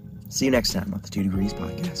 See you next time on the 2 Degrees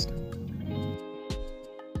podcast.